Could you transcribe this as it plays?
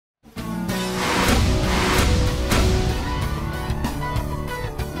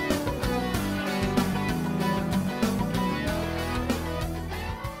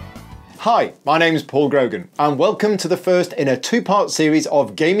Hi, my name's Paul Grogan and welcome to the first in a two-part series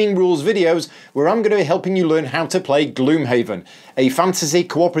of gaming rules videos where I'm going to be helping you learn how to play Gloomhaven, a fantasy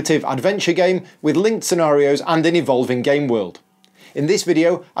cooperative adventure game with linked scenarios and an evolving game world. In this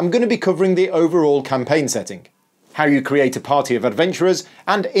video I'm going to be covering the overall campaign setting, how you create a party of adventurers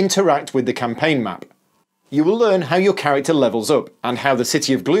and interact with the campaign map. You will learn how your character levels up and how the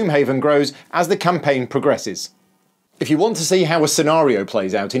city of Gloomhaven grows as the campaign progresses. If you want to see how a scenario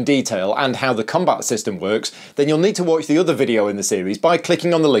plays out in detail and how the combat system works, then you'll need to watch the other video in the series by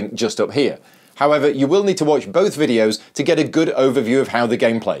clicking on the link just up here. However, you will need to watch both videos to get a good overview of how the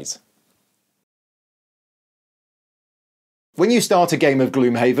game plays. When you start a game of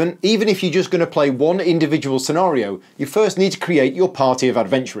Gloomhaven, even if you're just going to play one individual scenario, you first need to create your party of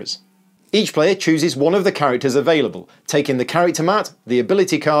adventurers. Each player chooses one of the characters available, taking the character mat, the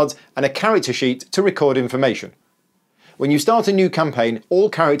ability cards and a character sheet to record information. When you start a new campaign, all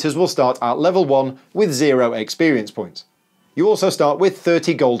characters will start at level 1 with 0 experience points. You also start with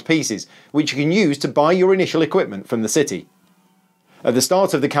 30 gold pieces, which you can use to buy your initial equipment from the city. At the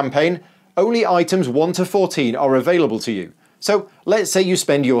start of the campaign, only items 1 to 14 are available to you, so let's say you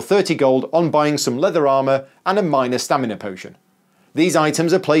spend your 30 gold on buying some leather armour and a minor stamina potion. These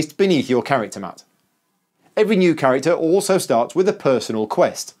items are placed beneath your character mat. Every new character also starts with a personal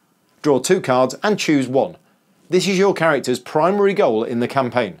quest. Draw 2 cards and choose one. This is your character's primary goal in the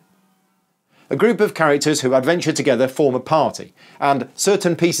campaign. A group of characters who adventure together form a party, and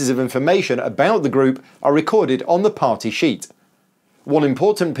certain pieces of information about the group are recorded on the party sheet. One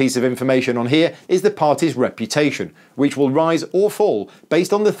important piece of information on here is the party's reputation, which will rise or fall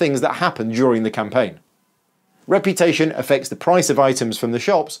based on the things that happen during the campaign. Reputation affects the price of items from the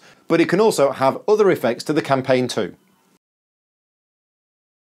shops, but it can also have other effects to the campaign too.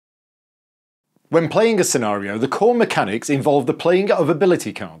 When playing a scenario, the core mechanics involve the playing of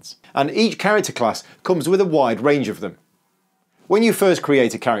ability cards, and each character class comes with a wide range of them. When you first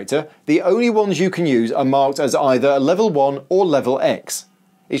create a character, the only ones you can use are marked as either level 1 or level X.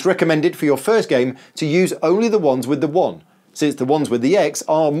 It's recommended for your first game to use only the ones with the 1, since the ones with the X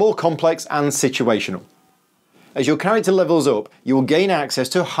are more complex and situational. As your character levels up, you will gain access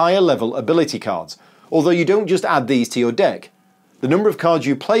to higher level ability cards, although you don't just add these to your deck. The number of cards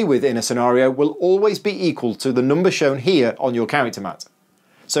you play with in a scenario will always be equal to the number shown here on your character mat.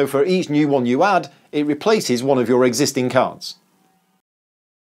 So for each new one you add, it replaces one of your existing cards.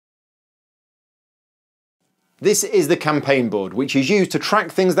 This is the campaign board, which is used to track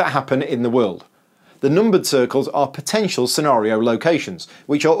things that happen in the world. The numbered circles are potential scenario locations,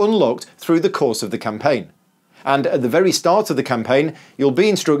 which are unlocked through the course of the campaign. And at the very start of the campaign, you'll be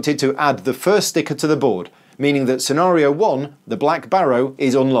instructed to add the first sticker to the board, meaning that Scenario 1, the Black Barrow,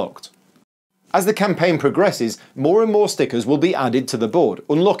 is unlocked. As the campaign progresses, more and more stickers will be added to the board,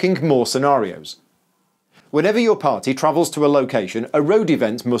 unlocking more scenarios. Whenever your party travels to a location, a road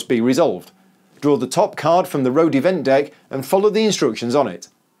event must be resolved. Draw the top card from the road event deck and follow the instructions on it.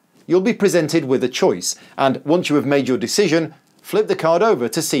 You'll be presented with a choice, and once you have made your decision, flip the card over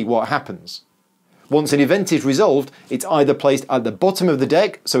to see what happens. Once an event is resolved, it's either placed at the bottom of the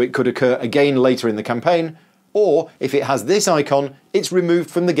deck, so it could occur again later in the campaign, or if it has this icon, it's removed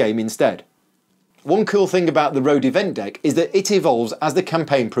from the game instead. One cool thing about the road event deck is that it evolves as the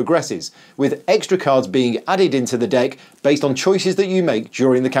campaign progresses, with extra cards being added into the deck based on choices that you make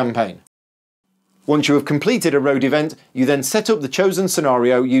during the campaign. Once you have completed a road event, you then set up the chosen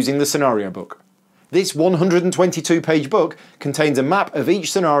scenario using the scenario book. This 122-page book contains a map of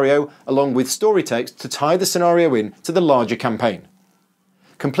each scenario along with story text to tie the scenario in to the larger campaign.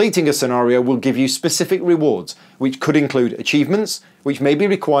 Completing a scenario will give you specific rewards, which could include achievements, which may be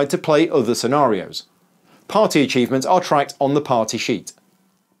required to play other scenarios. Party achievements are tracked on the party sheet.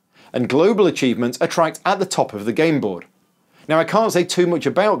 And global achievements are tracked at the top of the game board. Now I can't say too much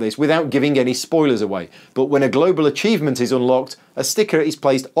about this without giving any spoilers away, but when a global achievement is unlocked, a sticker is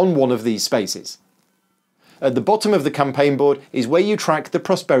placed on one of these spaces. At the bottom of the campaign board is where you track the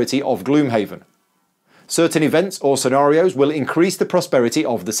prosperity of Gloomhaven. Certain events or scenarios will increase the prosperity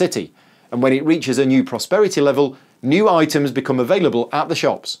of the city, and when it reaches a new prosperity level, new items become available at the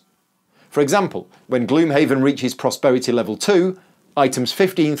shops. For example, when Gloomhaven reaches prosperity level 2, items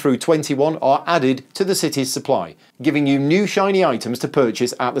 15 through 21 are added to the city's supply, giving you new shiny items to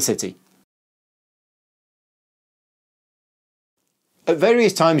purchase at the city. At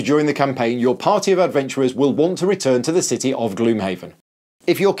various times during the campaign, your party of adventurers will want to return to the city of Gloomhaven.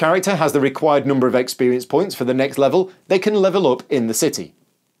 If your character has the required number of experience points for the next level, they can level up in the city.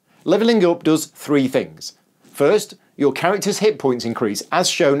 Leveling up does 3 things. First, your character's hit points increase as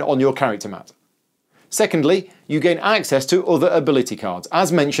shown on your character mat. Secondly, you gain access to other ability cards,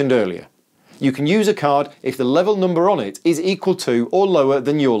 as mentioned earlier. You can use a card if the level number on it is equal to or lower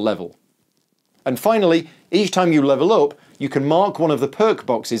than your level. And finally, each time you level up, you can mark one of the perk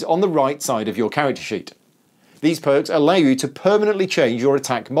boxes on the right side of your character sheet. These perks allow you to permanently change your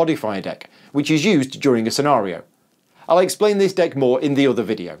attack modifier deck, which is used during a scenario. I'll explain this deck more in the other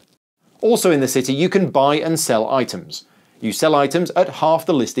video. Also in the city, you can buy and sell items. You sell items at half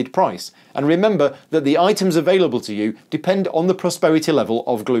the listed price, and remember that the items available to you depend on the prosperity level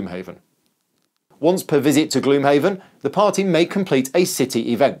of Gloomhaven. Once per visit to Gloomhaven, the party may complete a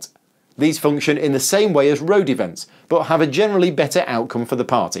city event. These function in the same way as road events, but have a generally better outcome for the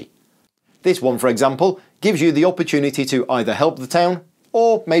party. This one, for example, gives you the opportunity to either help the town,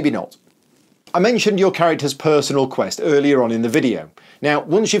 or maybe not. I mentioned your character's personal quest earlier on in the video. Now,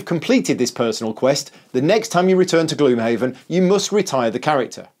 once you've completed this personal quest, the next time you return to Gloomhaven, you must retire the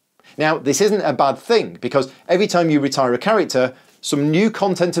character. Now, this isn't a bad thing, because every time you retire a character, some new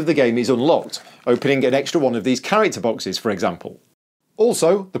content of the game is unlocked, opening an extra one of these character boxes, for example.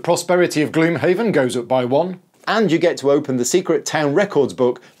 Also, the prosperity of Gloomhaven goes up by 1, and you get to open the secret town records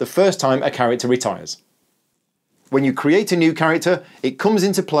book the first time a character retires. When you create a new character, it comes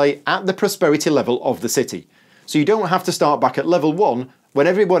into play at the prosperity level of the city, so you don't have to start back at level 1 when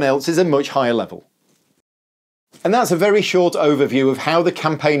everyone else is a much higher level. And that's a very short overview of how the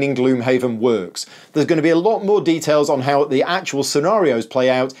campaign in Gloomhaven works. There's going to be a lot more details on how the actual scenarios play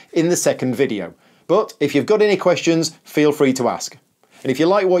out in the second video, but if you've got any questions, feel free to ask. And if you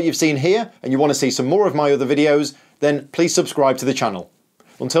like what you've seen here and you want to see some more of my other videos, then please subscribe to the channel.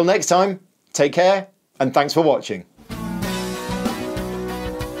 Until next time, take care and thanks for watching.